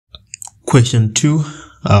Question 2,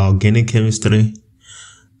 organic chemistry.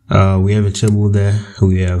 We have a table there.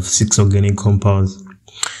 We have 6 organic compounds.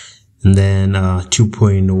 And then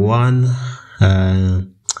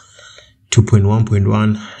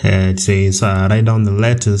 2.1.1 it says write down the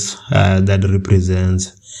letters that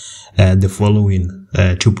represents the following.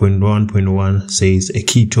 2.1.1 says a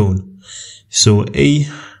ketone. So A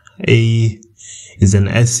is an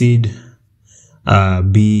acid,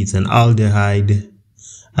 B is an aldehyde,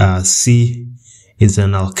 C is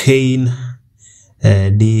an alkane,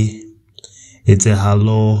 D it's a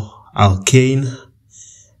haloalkane,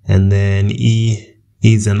 and then E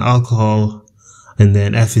is an alcohol, and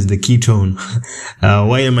then F is the ketone.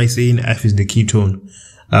 Why am I saying F is the ketone?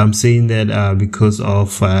 I'm saying that because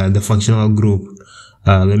of the functional group.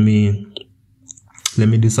 Let me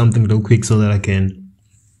do something real quick so that I can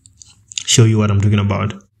show you what I'm talking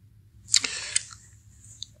about.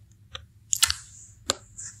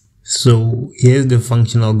 So here's the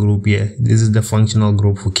functional group here. This is the functional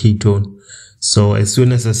group for ketone. So as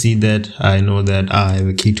soon as I see that, I know that I have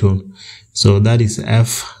a ketone. So that is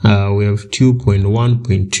F. We have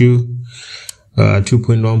 2.1.2.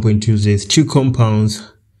 2.1.2 says 2 compounds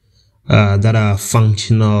that are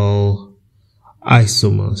functional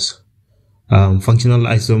isomers. Functional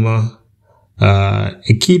isomer. A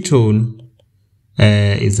ketone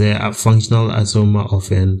is a functional isomer of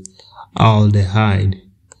an aldehyde.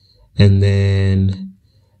 And then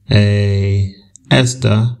a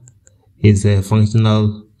ester is a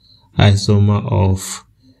functional isomer of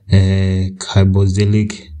a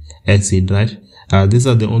carboxylic acid, right? These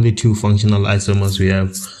are the only 2 functional isomers we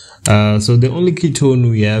have. So the only ketone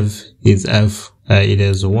we have is F. It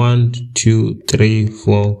has 1, 2, 3,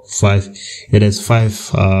 4, 5. It has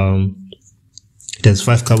 5. It has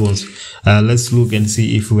 5 carbons. Let's look and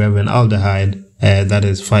see if we have an aldehyde. That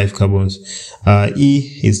is 5 carbons.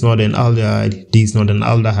 E is not an aldehyde. D is not an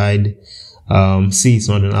aldehyde. C is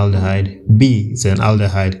not an aldehyde. B is an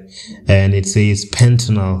aldehyde, and it says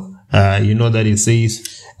pentanol. You know that it says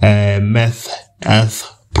meth, eth,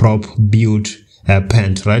 prop, bute,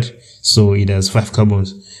 pent, right? So it has 5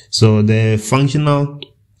 carbons. So the functional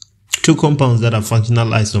 2 compounds that are functional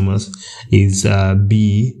isomers is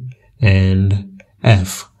B and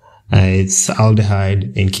F. It's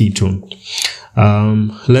aldehyde and ketone.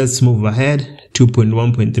 Let's move ahead.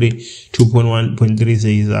 2.1.3. 2.1.3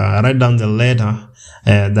 says write down the letter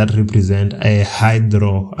that represent a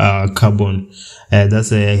hydrocarbon.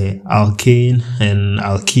 That's a alkane, an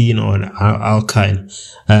alkene, or an alkyne.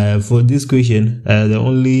 For this question, the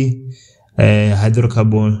only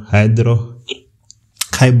hydrocarbon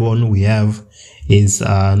we have is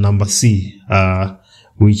number C,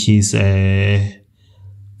 which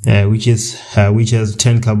has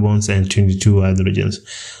 10 carbons and 22 hydrogens.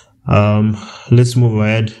 Let's move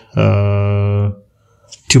ahead.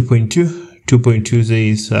 2.2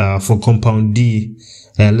 says for compound D.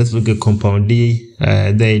 Let's look at compound D.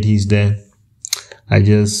 There it is there. I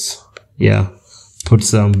just put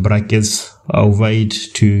some brackets over it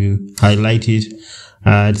to highlight it.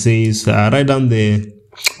 It says write down the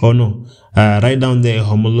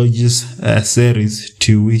homologous series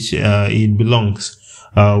to which it belongs.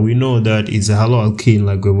 We know that it's a haloalkane,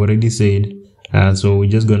 like we've already said. So we're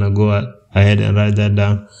just gonna go ahead and write that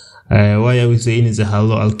down. Why are we saying it's a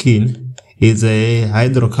haloalkane? It's a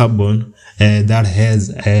hydrocarbon that has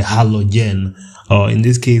a halogen. Or in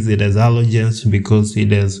this case, it has halogens because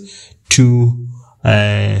it has 2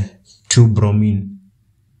 bromine.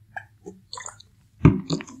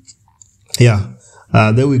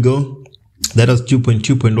 There we go. That was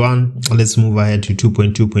 2.2.1. Let's move ahead to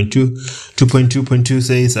 2.2.2. 2.2.2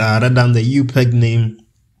 says write down the UPEG name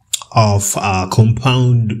of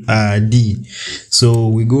compound D. So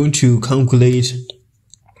we're going to calculate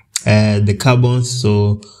the carbons.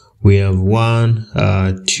 So we have 1,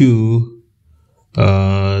 2,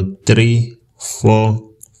 3, 4,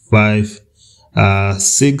 5,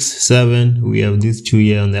 6, 7. We have these 2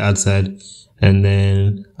 here on the outside, and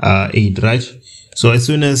then 8, right? So as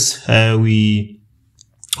soon as we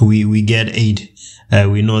get 8,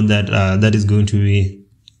 we know that that is going to be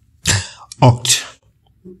oct.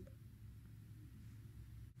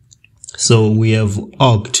 So we have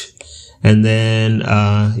oct, and then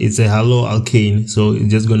it's a haloalkane, so it's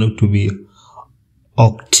just going to be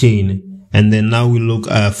octane. And then now we look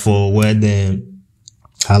for where the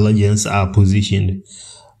halogens are positioned.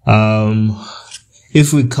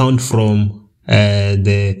 If we count from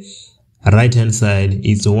the right hand side,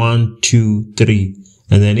 it's 1, 2, 3,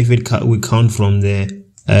 and then if we count from the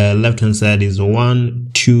left hand side, is 1,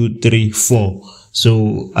 2, 3, 4.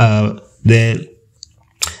 So the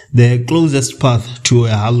the closest path to a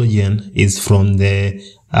halogen is from the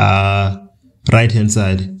right hand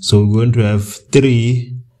side. So we're going to have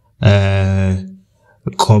 3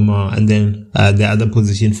 comma, and then the other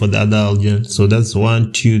position for the other halogen. So that's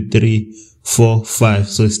 1, 2, 3, 4, 5.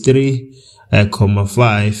 So it's 3 comma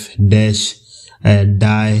 5 dash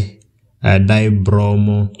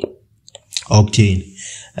dibromo octane,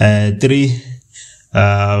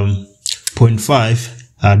 3.5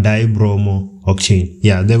 dibromo octane.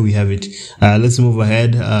 Yeah, there we have it. Let's move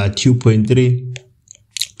ahead.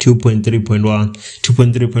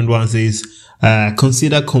 2.3.1 says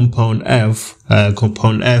consider compound F.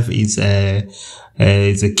 Compound F is a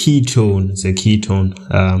ketone. It's a ketone.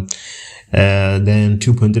 Then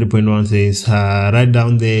 2.3.1 says write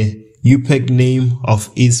down the UPEC name of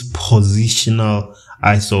its positional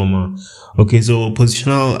isomer. Okay, so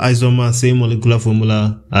positional isomer, same molecular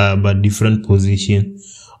formula, but different position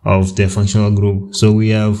of the functional group. So we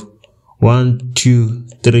have 1, 2,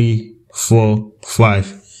 3, 4,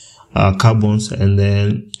 5 carbons, and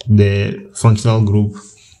then the functional group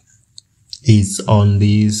is on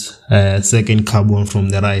this second carbon from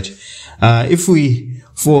the right. If we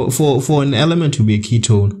for an element to be a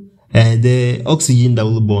ketone, the oxygen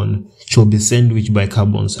double bond should be sandwiched by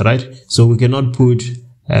carbons, right? So we cannot put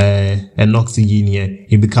an oxygen here.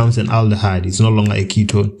 It becomes an aldehyde. It's no longer a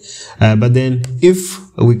ketone. But then if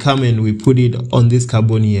we come and we put it on this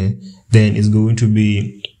carbon here, then it's going to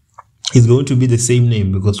be the same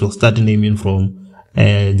name, because we'll start naming from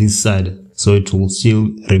this side. So it will still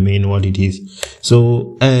remain what it is.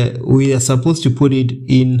 So we are supposed to put it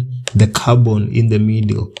in the carbon in the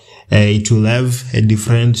middle. It will have a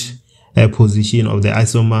different position of the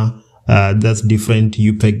isomer. That's different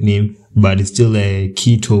UPEC name, but it's still a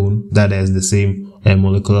ketone that has the same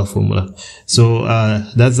molecular formula. So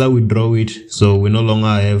that's how we draw it. So we no longer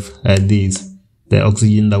have these. The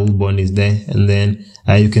oxygen double bond is there, and then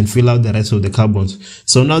you can fill out the rest of the carbons.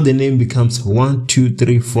 So now the name becomes 1, 2,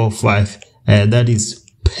 3, 4, 5. That is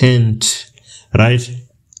pent, right?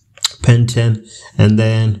 Penten, and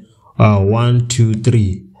then 1, 2,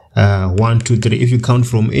 3. 1, 2, 3. If you count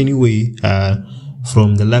from any way,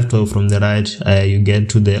 from the left or from the right, you get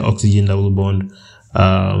to the oxygen double bond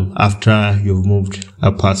after you've moved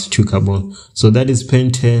past 2 carbon. So that is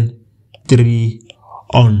penten 3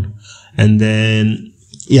 on. And then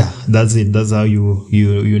yeah, that's it. That's how you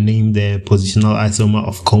name the positional isomer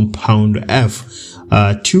of compound F.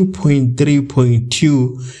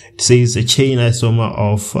 2.3.2 says a chain isomer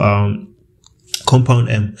of compound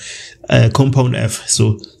M, compound F.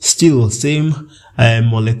 So still same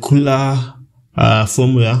molecular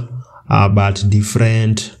formula, but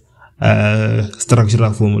different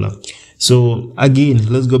structural formula. So again,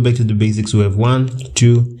 let's go back to the basics. We have 1,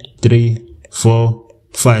 2, 3, 4,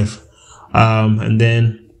 5. And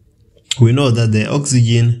then we know that the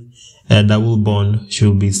oxygen double bond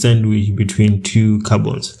should be sandwiched between 2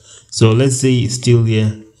 carbons. So let's say it's still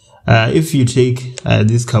here. If you take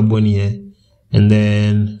this carbon here and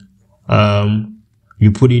then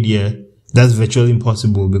you put it here, that's virtually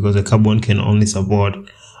impossible because the carbon can only support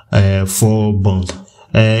 4 bonds.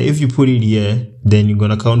 If you put it here, then you're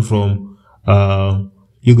gonna count from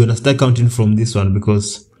you're gonna start counting from this one,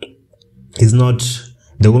 because it's not,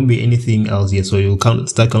 there won't be anything else here. So you'll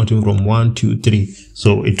start counting from 1, 2, 3.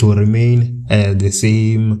 So it will remain the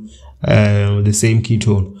same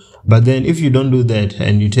ketone. But then if you don't do that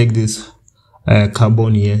and you take this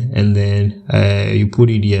carbon here and then you put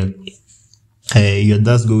it here, you're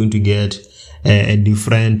thus going to get a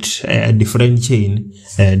different chain,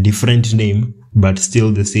 a different name, but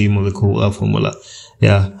still the same molecular formula.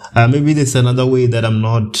 Yeah, maybe there's another way that I'm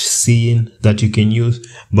not seeing that you can use,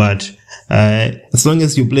 but as long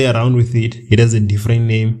as you play around with it, it has a different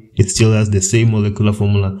name, it still has the same molecular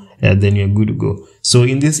formula, then you're good to go. So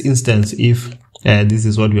in this instance, if this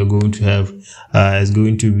is what we are going to have, it's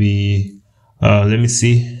going to be, let me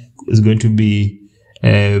see, it's going to be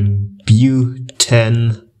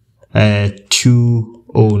butane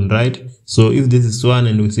 2-on, right? So if this is 1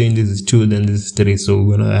 and we're saying this is 2, then this is 3. So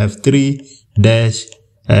we're gonna have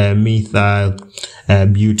 3-methyl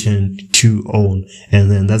butane 2-on, and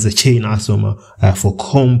then that's a chain isomer for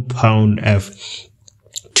compound F.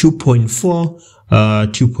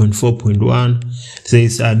 2.4.1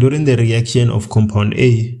 says during the reaction of compound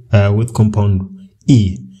A with compound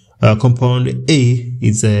E, compound A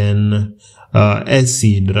is an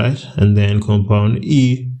acid, right? And then compound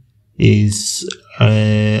E is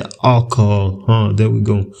alcohol. There we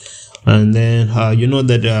go. And then you know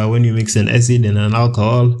that when you mix an acid and an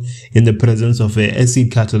alcohol in the presence of an acid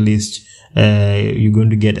catalyst, you're going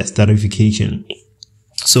to get esterification.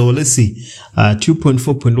 So let's see.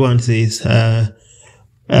 2.4.1 says,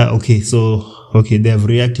 okay, they have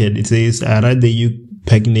reacted. It says, write the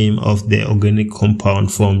UPEG name of the organic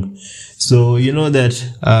compound formed. So you know that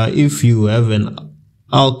if you have an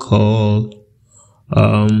alcohol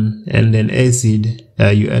and then acid,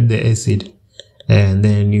 you add the acid, and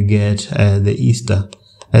then you get the ester.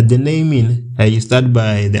 The naming, you start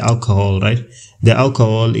by the alcohol, right? The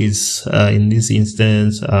alcohol is in this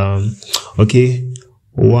instance, okay,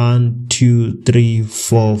 1, 2, 3,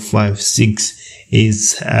 4, 5, 6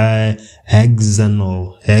 is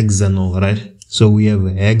hexanol, right? So we have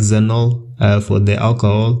hexanol for the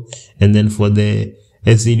alcohol, and then for the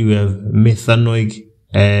acid we have methanoic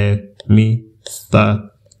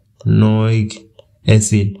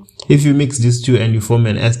acid. If you mix these two and you form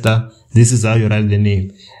an ester, this is how you write the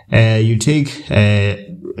name. You take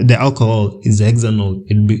the alcohol is hexanol,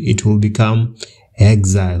 it will become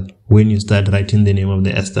hexyl when you start writing the name of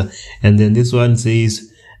the ester. And then this one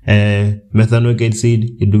says methanoic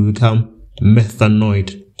acid, it will become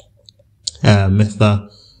methanoid. The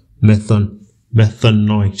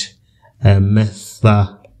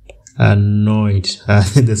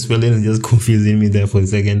spelling is just confusing me there for a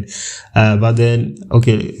second. But then,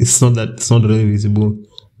 okay, it's not really visible.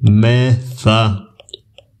 Methanoid.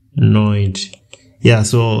 Yeah,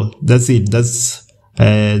 so that's it. That's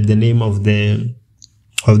the name of the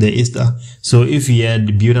ester. So if you add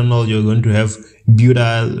butanol, you're going to have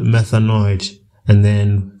butyl methanoid, and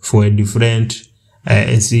then for a different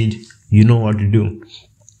acid, you know what to do.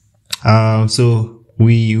 So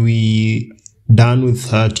we done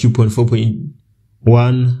with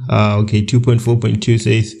 2.4.1. Okay, 2.4.2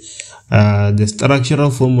 says the structural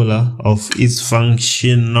formula of its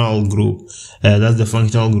functional group. That's the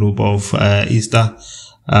functional group of ester.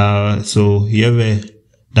 So you have a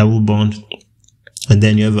double bond, and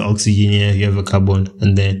then you have an oxygen here, you have a carbon,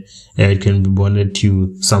 and then it can be bonded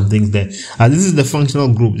to something there. This is the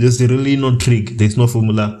functional group. There's really no trick. There's no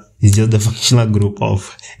formula. It's just the functional group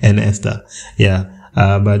of an ester. Yeah.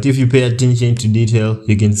 But if you pay attention to detail,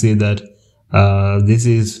 you can see that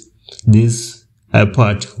this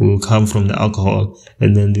part will come from the alcohol,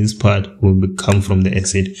 and then this part will come from the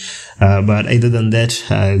acid. But other than that,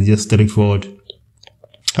 just straightforward.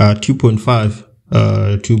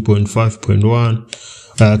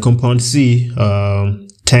 2.5.1 compound C,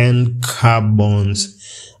 10 carbons,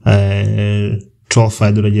 12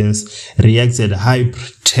 hydrogens, reacts at high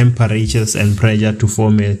temperatures and pressure to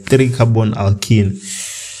form a 3-carbon alkene.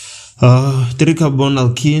 3-carbon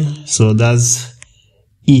alkene, so that's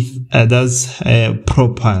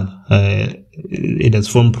propyl. It has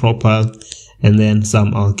formed propyl, and then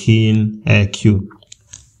some alkene Q.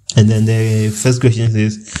 And then the first question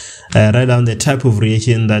is, write down the type of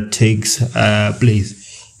reaction that takes place.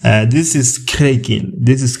 This is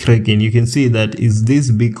cracking. You can see that is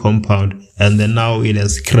this big compound, and then now it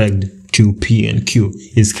has cracked to P and Q.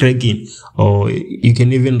 It's cracking, or you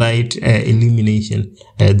can even write elimination.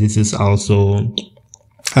 This is also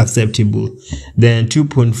acceptable. Then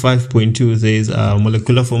 2.5.2 says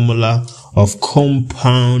molecular formula of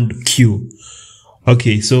compound Q.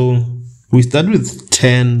 Okay, so we start with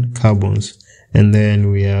 10 carbons, and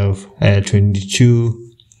then we have 22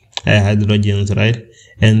 hydrogens, right?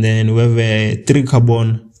 And then we have a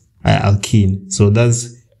 3-carbon alkene. So that's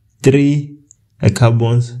 3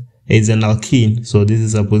 carbons is an alkene. So this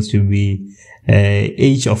is supposed to be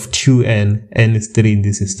H of 2N, N is 3 in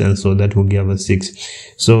this instance, so that will give us 6.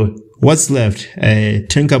 So what's left?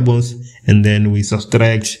 10 carbons, and then we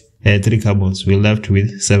subtract 3 carbons, we're left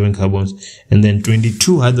with 7 carbons, and then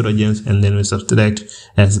 22 hydrogens, and then we subtract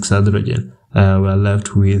 6 hydrogen. We're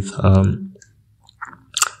left with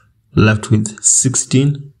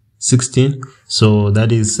 16. So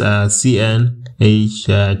that is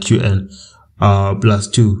CnH2n plus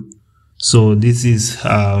 2. So this is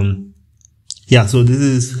so this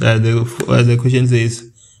is the question says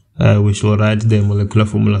we should write the molecular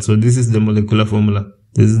formula. So this is the molecular formula.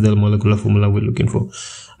 This is the molecular formula we're looking for.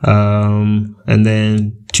 And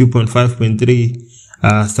then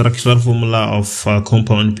 2.5.3 structural formula of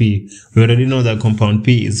compound P. We already know that compound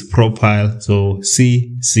P is propyl, so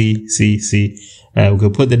C. We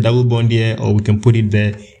can put the double bond here, or we can put it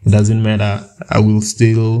there. It doesn't matter. I will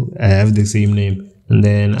still have the same name. And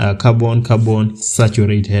then carbon,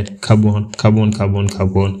 saturated, carbon,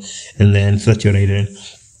 and then saturated.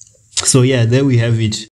 So yeah, there we have it.